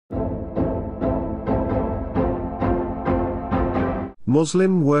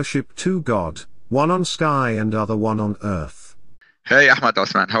Muslim worship two God, one on sky and other one on earth. Hey, Ahmad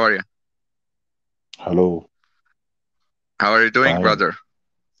Osman, how are you? Hello. How are you doing, Fine. brother?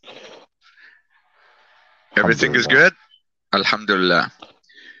 Everything is good? Alhamdulillah.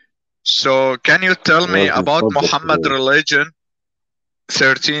 So, can you tell me What's the about subject Muhammad today? religion,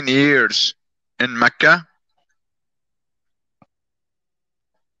 13 years in Mecca?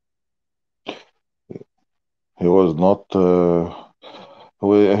 He was not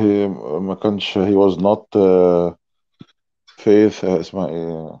he was not faith اسمها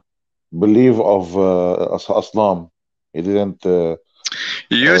ايه believe of Islam. He didn't You're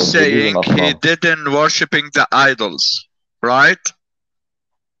believe in saying he Islam. didn't worshiping the idols, right?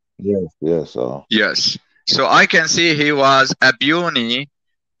 Yes. Yes. So I can see he was a Buni,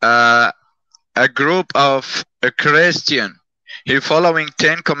 a group of a Christian. He following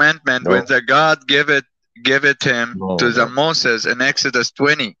 10 commandments when No, the God gave it him to the no, Moses in Exodus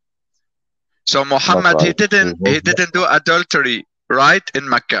 20. So not Muhammad, he right. didn't do adultery, right, in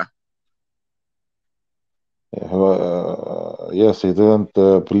Mecca. Yes, he didn't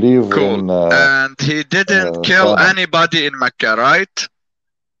believe Cool. in And he didn't kill Satan. anybody in Mecca, right?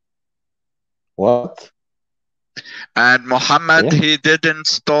 What? And Muhammad, Yeah? he didn't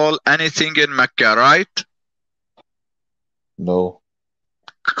stole anything in Mecca, right? No.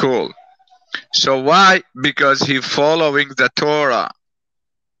 Cool. So why? Because he following the Torah.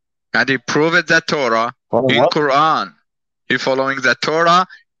 And he proved the Torah Following in what? Quran. He following the Torah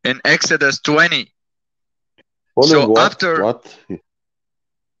in Exodus 20. Following So what? after What?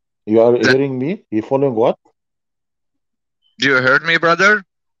 You are the, hearing me? He following what? do you heard me, brother?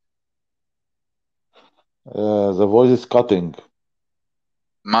 The voice is cutting.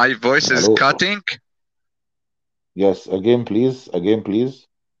 My voice is Hello? cutting. Yes, again, please. Again, please.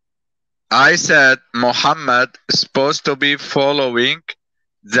 I said Muhammad is supposed to be following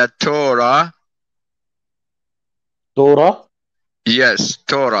the Torah. Torah? Yes,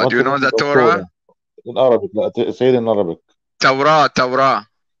 Torah. What Do you know meaning the of Torah? Torah? In Arabic. لا, say it in Arabic. Torah.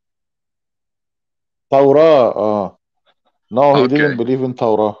 Torah. No, he Okay. didn't believe in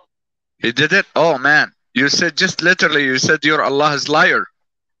Torah. He did it? Oh man. You said just literally, you said you're Allah's liar.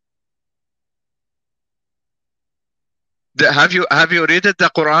 Have you read the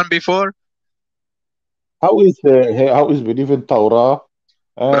Quran before? How is believe in Torah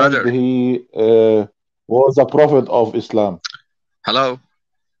and Brother. he was a prophet of Islam? Hello?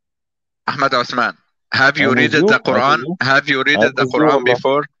 Ahmad Osman. Have you I'm read with you. the I'm with Quran? you. Have you read I'm the with you, Quran Allah.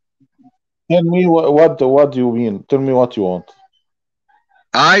 before? Tell me what do you mean? Tell me what you want.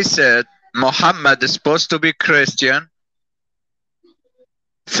 I said Muhammad is supposed to be Christian,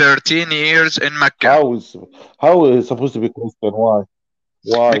 13 years in Mecca. How is supposed to be Christian?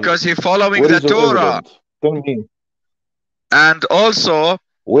 Why? Because he following Where the is your Torah. evidence? Tell me. And also,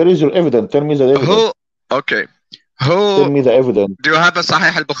 where is your evidence? Tell me the evidence. Okay. Tell me the evidence. Do you have a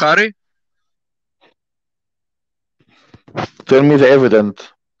Sahih al-Bukhari? Tell me the evidence.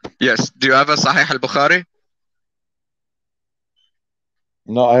 Yes. Do you have a Sahih al-Bukhari?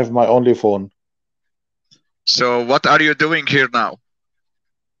 No, I have my only phone. So what are you doing here now?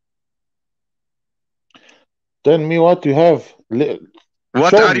 Tell me what you have.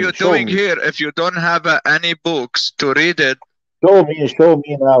 What are you doing here if you don't have any books to read it? Show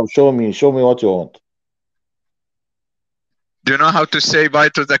me now. Show me what you want. Do you know how to say bye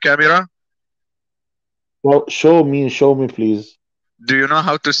to the camera? Well, show me, please. Do you know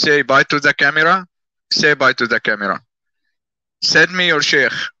how to say bye to the camera? Say bye to the camera. Send me your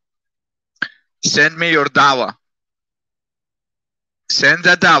sheikh. Send me your dawah. Send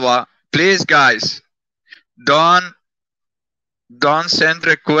the dawah. Please, guys, don't send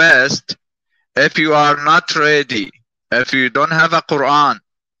request if you are not ready. If you don't have a Quran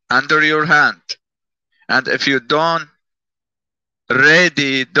under your hand. And if you don't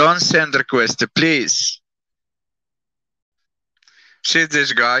ready, don't send request, please. See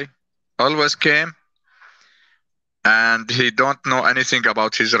this guy always came and he don't know anything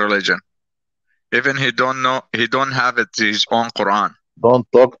about his religion. Even he don't have it his own Quran. Don't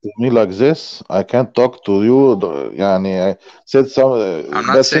talk to me like this. I can't talk to you. I said some I'm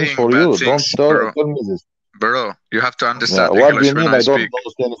not saying for bad you. Things, Don't tell me this. Bro, you have to understand What do English you mean when I don't speak.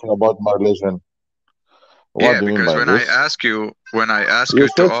 know anything about my religion? What do you mean by when this? I ask you You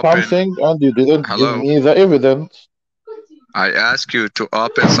to said open something and you didn't give me the evidence. I asked you to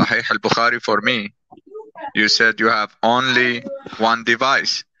open Sahih al-Bukhari for me. You said you have only one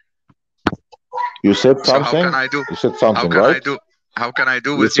device. You said something. So how can I do? You said something, right? How can I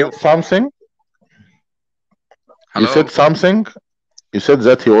do with you? You Said something. Hello? You said something. You said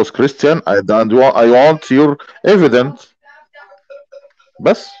that he was Christian. I want your evidence.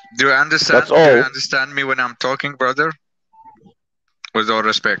 بس. Do you understand? That's all. Do you understand me when I'm talking, brother? With all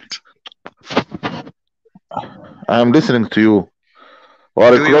respect. I'm listening to you.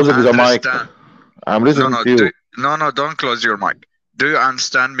 Or Do you close the mic. understand? I'm listening to you. No, don't close your mic. Do you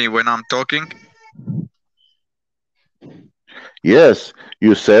understand me when I'm talking? Yes,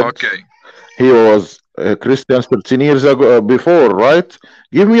 you said Okay. he was a Christian 13 years ago before, right?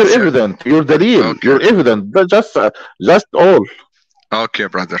 Give me your evidence, your dalil, Okay. your evidence. Just all. Okay,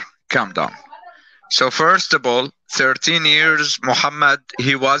 brother, calm down. So first of all, 13 years Muhammad,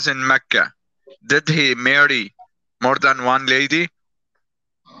 he was in Mecca. Did he marry more than one lady?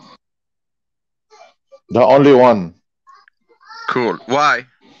 The only one. Cool. Why?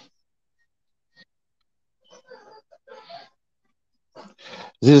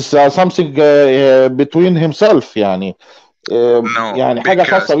 This is something between himself يعني. No, يعني حاجة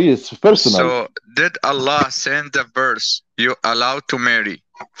خاصة بيه. It's personal. So did Allah send the verse you allowed to marry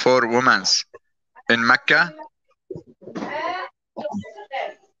 4 women in Mecca?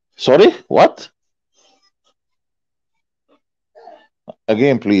 Sorry, what?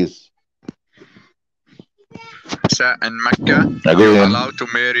 Again, please. So in Mecca, you allowed to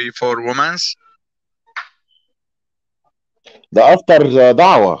marry 4 women? After the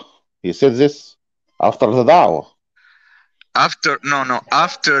da'wah. He said this. After the da'wah.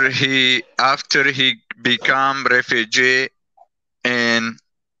 After he become refugee in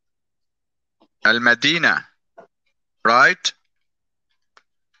Al-Madinah, right?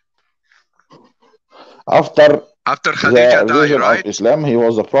 After Khadija died, right? Of Islam, he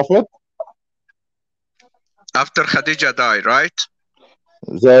was a prophet. After Khadija died, right?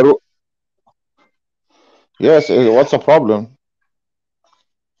 Yes, what's the problem?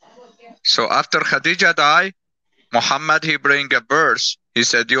 So after Khadija died, Muhammad, he bring a verse. He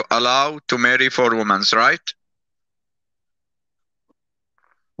said, you allow to marry 4 women, right?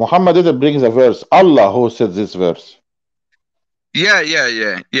 Muhammad didn't bring the verse. Allah who said this verse. Yeah.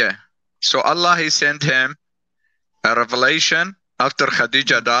 So Allah, he sent him a revelation after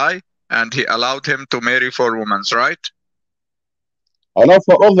Khadija died, and he allowed him to marry 4 women, right? Allah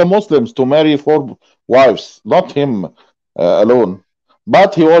for all the Muslims to marry 4 wives, not him alone.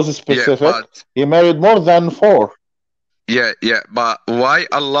 But he was specific. Yeah, he married more than 4. Yeah. But why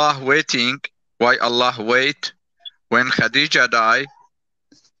Allah waiting? Why Allah wait when Khadija died?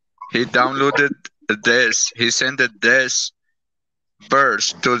 He downloaded this. He sent this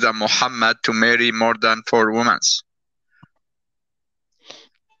verse to the Muhammad to marry more than 4 women.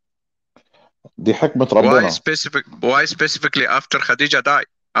 دي حكمة ربنا. Why specifically after Khadija died?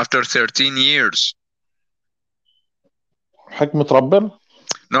 After 13 years. حكمة ربنا.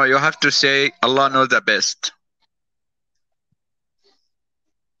 No, you have to say Allah knows the best.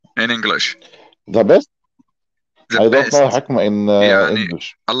 In English. The best? I don't know حكمة in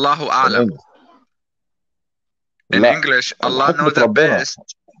English. Allahu A'lam. In English, Allah knows the best.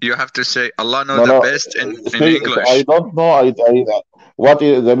 You have to say Allah knows the best in English. I don't know. What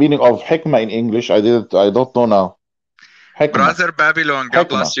is the meaning of hikmah in English? I don't know now. Hikmah. Brother Babylon, God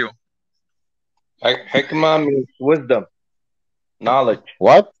bless you. Hikmah means wisdom, knowledge.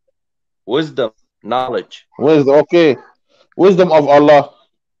 What? Wisdom, knowledge. Wisdom, okay. Wisdom of Allah.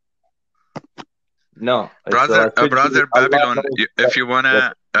 No. Brother Babylon, if you want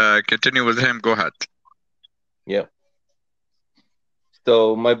to continue with him, go ahead. Yeah.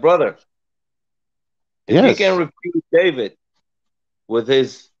 So, my brother, if you can refute David with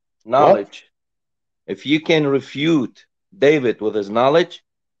his knowledge, if you can refute David with his knowledge,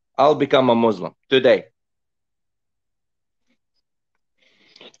 I'll become a Muslim today.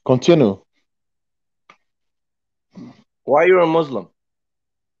 Continue. Why you're a Muslim?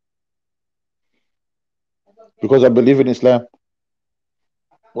 Because I believe in Islam.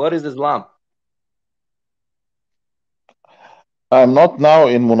 What is Islam? I'm not now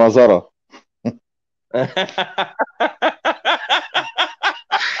in Munazara.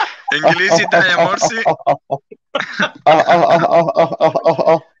 English ده يا مرسي.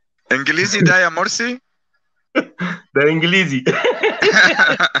 انجليزي ده يا مرسي. ده انجليزي.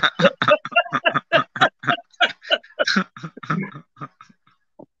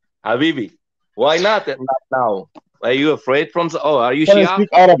 Habibi, why not now? Are you afraid from? Are you Shia? Can I speak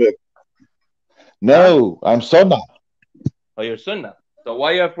Arabic? No, I'm Sunnah. Oh, you're Sunnah. So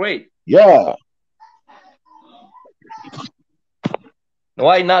why are you afraid? Yeah.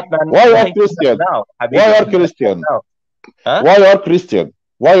 Why not, man? Why are Christian? Why are Christian? Huh? Why are Christian?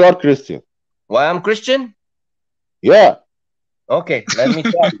 Why are Christian? Why I'm Christian? Yeah. Okay, let me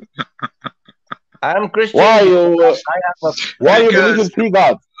tell you. I'm Christian. Why you believe in 3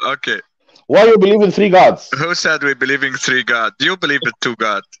 gods? Okay. Why you believe in 3 gods? Who said we believe in 3 gods? You believe in 2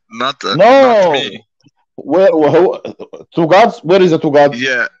 gods, not me. Where 2 gods? Where is the 2 gods?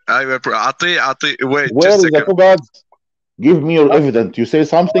 Yeah, I will. Wait, where is the 2 gods? Give me your evidence. You say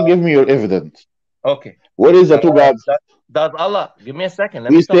something, give me your evidence. Okay. Where is the 2 gods? Does Allah? Give me a second.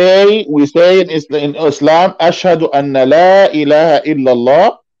 We say in Islam, Ashhadu anna la ilaha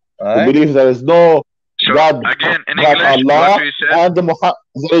illallah. We believe there is no God again in but English, Allah, what we said? and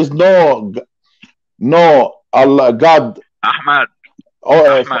there is no Allah God. Ahmad.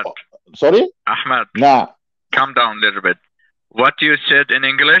 Ahmad. Sorry? Ahmad. Nah. Calm down a little bit. What you said in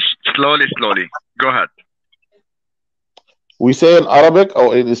English, slowly. Go ahead. We say in Arabic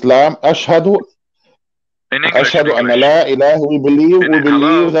or in Islam, Ashhadu. In English. Ashhadu anna la ilaha. We believe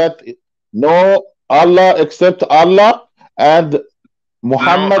that no Allah except Allah, and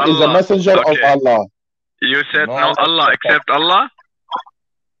Muhammad is a messenger of Allah. You said no Allah except Allah?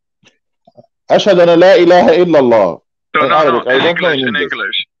 Ashhadu anna la ilaha illallah. So in Arabic. I don't know in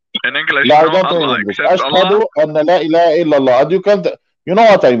English. In English, no, I don't know in English. Ashhadu anna la ilaha illallah. And you know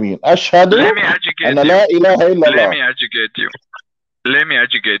what I mean. Ashhadu anna la ilaha illallah. Let me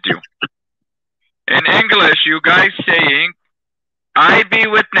educate you. In English, you guys saying, I be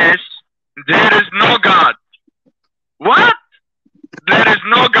witness, there is no God. What? There is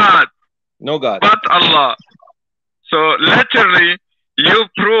no God. No God. But Allah. So literally, you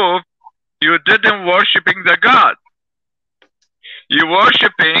prove you didn't worshiping the God. You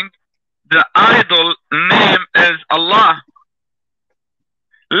worshiping the idol name is Allah.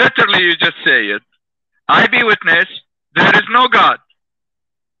 Literally, you just say it. I be witness, there is no God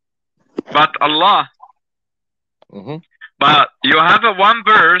but Allah. But you have one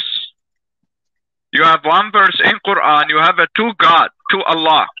verse. You have one verse in Quran. You have 2 God, 2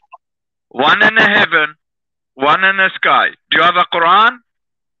 Allah. One in the heaven, one in the sky. Do you have a Quran?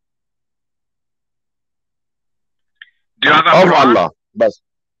 Do you have a Quran? Allah. But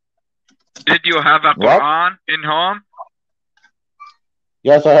did you have a Quran in home?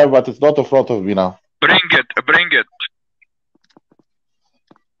 Yes, I have, but it's not in front of me now. Bring it.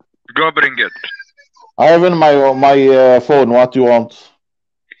 Go bring it. I have in my phone. What do you want?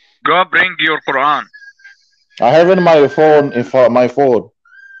 Go bring your Quran. I have in my phone. My phone.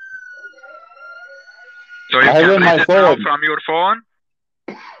 So you can read it now from your phone?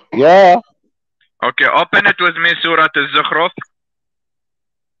 Yeah. Okay, open it with me, Surah Al-Zukhruf.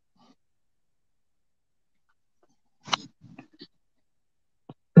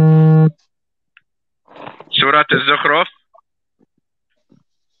 Surah Al-Zukhruf,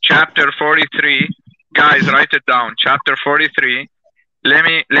 chapter 43. Guys, write it down. Chapter 43. Let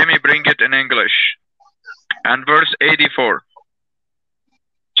me bring it in English. And verse 84.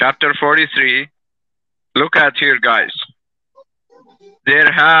 Chapter 43. Look at here, guys.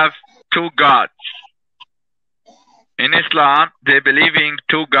 There have 2 gods. In Islam, they believe in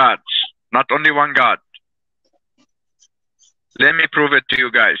 2 gods, not only 1 God. Let me prove it to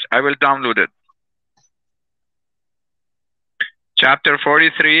you guys. I will download it. Chapter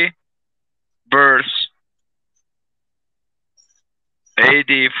 43, verse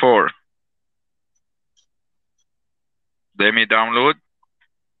 84. Let me download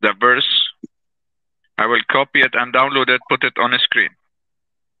the verse. I will copy it and download it, put it on the screen.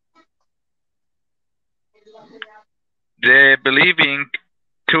 They believe in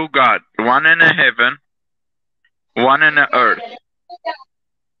 2 gods, one in the heaven, one in the earth.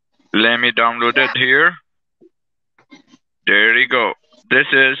 Let me download it here. There you go. This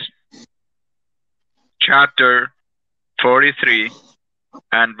is chapter 43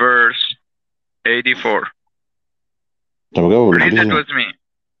 and verse 84. Read it with me.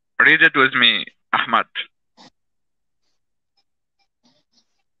 Read it with me, Ahmad.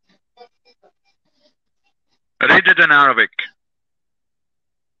 Read it in Arabic.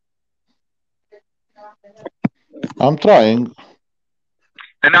 I'm trying.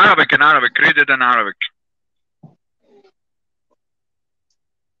 In Arabic. Read it in Arabic.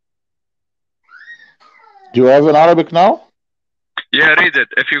 Do you have in Arabic now? Yeah, read it.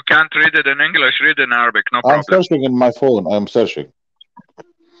 If you can't read it in English, read it in Arabic. No problem. I'm searching in my phone. I'm searching.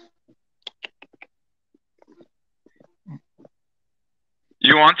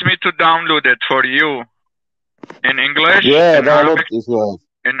 You want me to download it for you in English? Yeah, in download Arabic? if you have.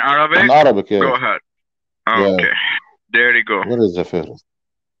 In Arabic? In Arabic, yeah. Go ahead. Okay. Yeah. There you go. Where is the first?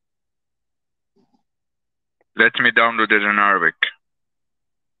 Let me download it in Arabic.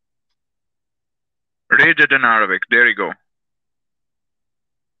 Read it in Arabic. There you go.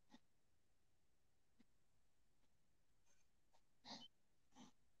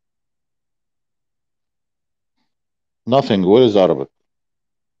 Nothing. Where is Arabic?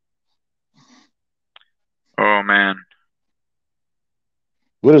 know, man.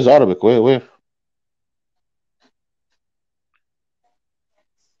 Where is Arabic? Where?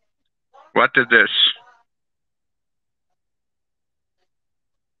 What is this?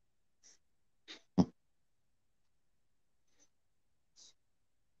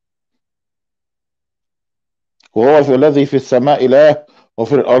 وهو في الذي في السماء إله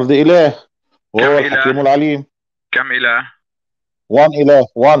وفي الأرض إله وهو الحكيم العليم. كم إله? One إله.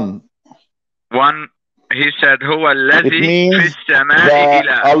 One. He said هو الذي في السماء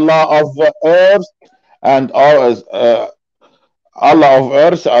إله. Allah of the earth and Allah of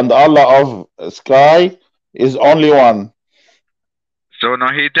earth and Allah of sky is only one. So no,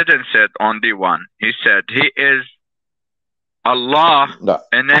 he didn't said only one. He said he is Allah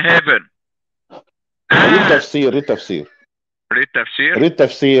in heaven. read tafsir.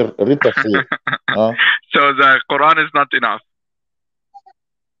 So the Quran is not enough.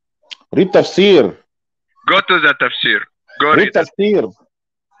 Read tafsir. Go to the tafsir. Go read tafsir.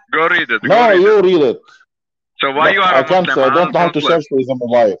 Go read it. No, you read it. So why you are I can't. I don't know how to search with the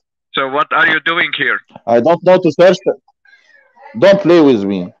mobile. So what are you doing here? I don't know to search. Don't play with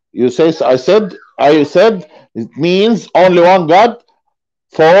me. You say I said it means only one God,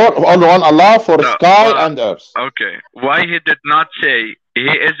 for only one Allah for sky and earth. Okay. Why he did not say he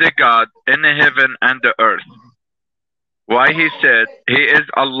is a God in heaven and the earth? Why he said he is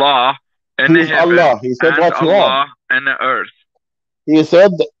Allah in heaven Allah. He said what he wants. And the earth. He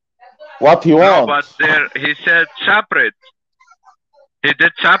said what he wants. No, but there he said separate. He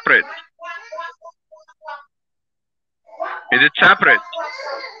did separate. He did separate.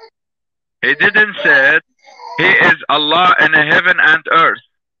 He didn't say he is Allah in heaven and earth.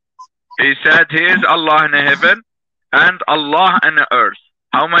 He said he is Allah in heaven and Allah in earth.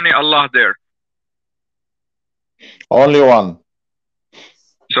 How many Allah there? Only one.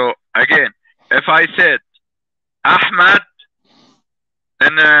 So again, if I said Ahmad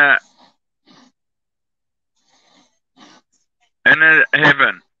in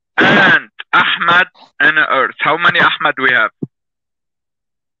heaven and Ahmad in earth, how many Ahmad we have?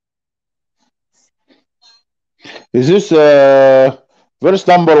 Is this verse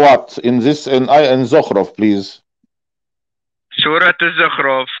number what in this in Zukhruf, please? Surah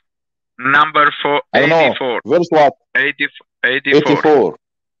Al-Zukhruf, number 84. Verse what? 84.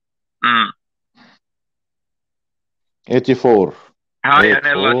 84. Hi,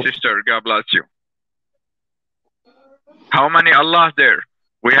 Anila sister. God bless you. How many Allah there?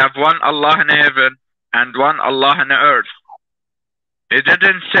 We have one Allah in heaven and one Allah in earth. He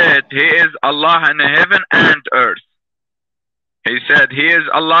didn't say he is Allah in heaven and earth. He said he is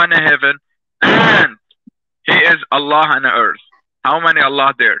Allah in heaven and he is Allah in earth. How many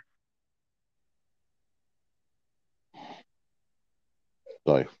Allah there?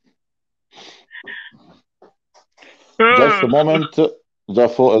 Sorry. Just a moment.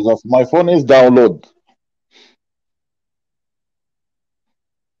 My phone is download.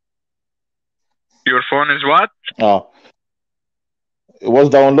 Your phone is what? It was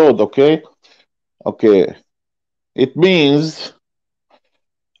download, okay? Okay. It means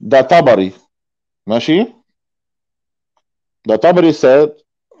the Tabari. ماشي? The Tabari said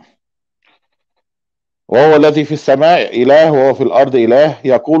وهو الذي في السماء إله وهو في الأرض إله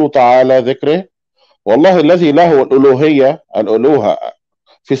يقول تعالى ذكره والله الذي له الألوهة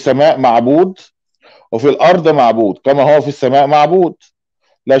في السماء معبود وفي الأرض معبود كما هو في السماء معبود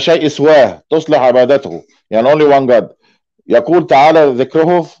لا شيء سواه تصلح عبادته يعني only one God يقول تعالى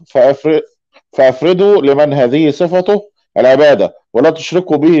ذكره فأفردوا لمن هذه صفته العبادة ولا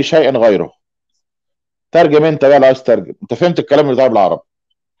تشركوا به شيئا غيره. ترجم انت بقى لو عايز ترجم. انت فهمت الكلام اللي طيب بالعربي؟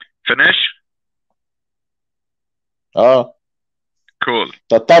 Finish? Cool.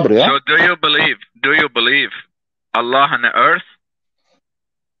 الطبري. So do you believe Allah on the earth?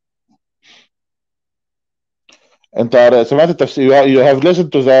 انت سمعت التفسير. You have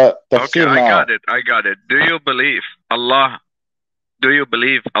listened to the تفسير. Okay, I got it. Do you believe Allah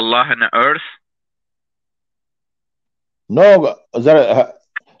on the earth? No,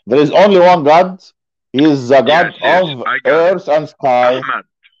 there is only one God. He is the God of earth and sky.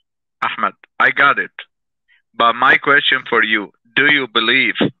 Ahmad, I got it. But my question for you, do you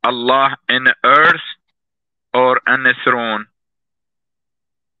believe Allah in the earth or on the throne?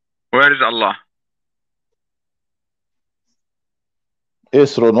 Where is Allah?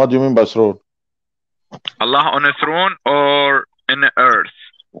 Throne. What do you mean by throne? Allah on a throne or in the earth?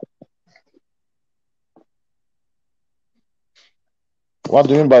 What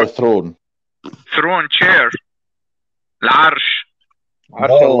do you mean by throne? Throne, chair. العرش.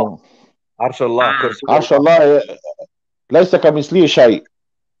 عرش الله. عرش الله. عرش الله ليس كمثله شيء.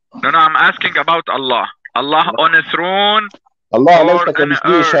 No, I'm asking about Allah. Allah on a throne الله or ليس on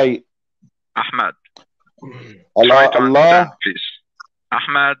كمثله earth? شيء. Ahmad, try to الله understand, please.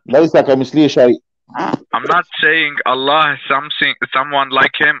 Ahmad, ليس كمثله شيء. I'm not saying Allah is someone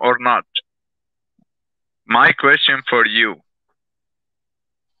like him or not. My question for you,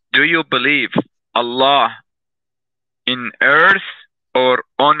 do you believe Allah in earth or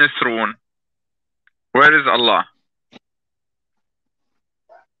on a throne? Where is Allah?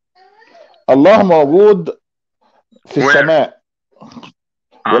 الله موجود في Where? السماء.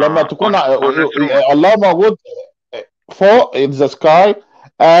 ولما تكون on a throne. الله موجود فوق in the sky,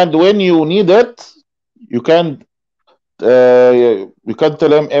 and when you need it you can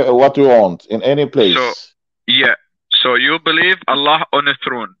tell him what you want in any place. So, yeah. So you believe Allah on a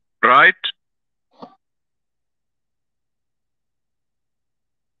throne, right?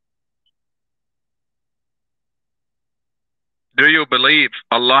 Do you believe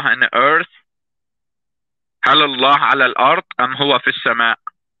Allah in the earth؟ هل الله على الأرض أم هو في السماء؟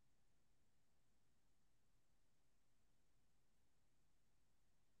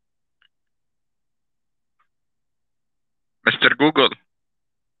 Mr. Google.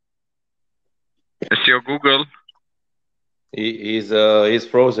 Is your Google? He's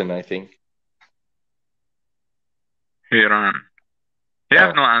frozen, I think. He ran. He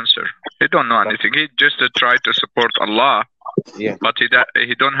have no answer. He don't know anything. He just try to support Allah. Yeah. But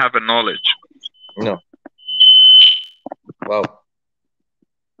he don't have a knowledge. No. Wow.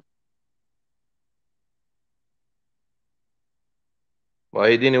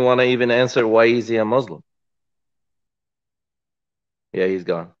 Why he didn't want to even answer why is he a Muslim? Yeah, he's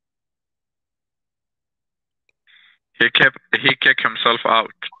gone. He kicked himself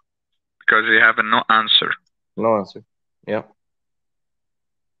out because he have no answer. No answer. Yeah.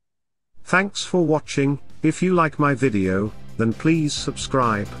 Thanks for watching. If you like my video, then please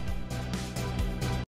subscribe.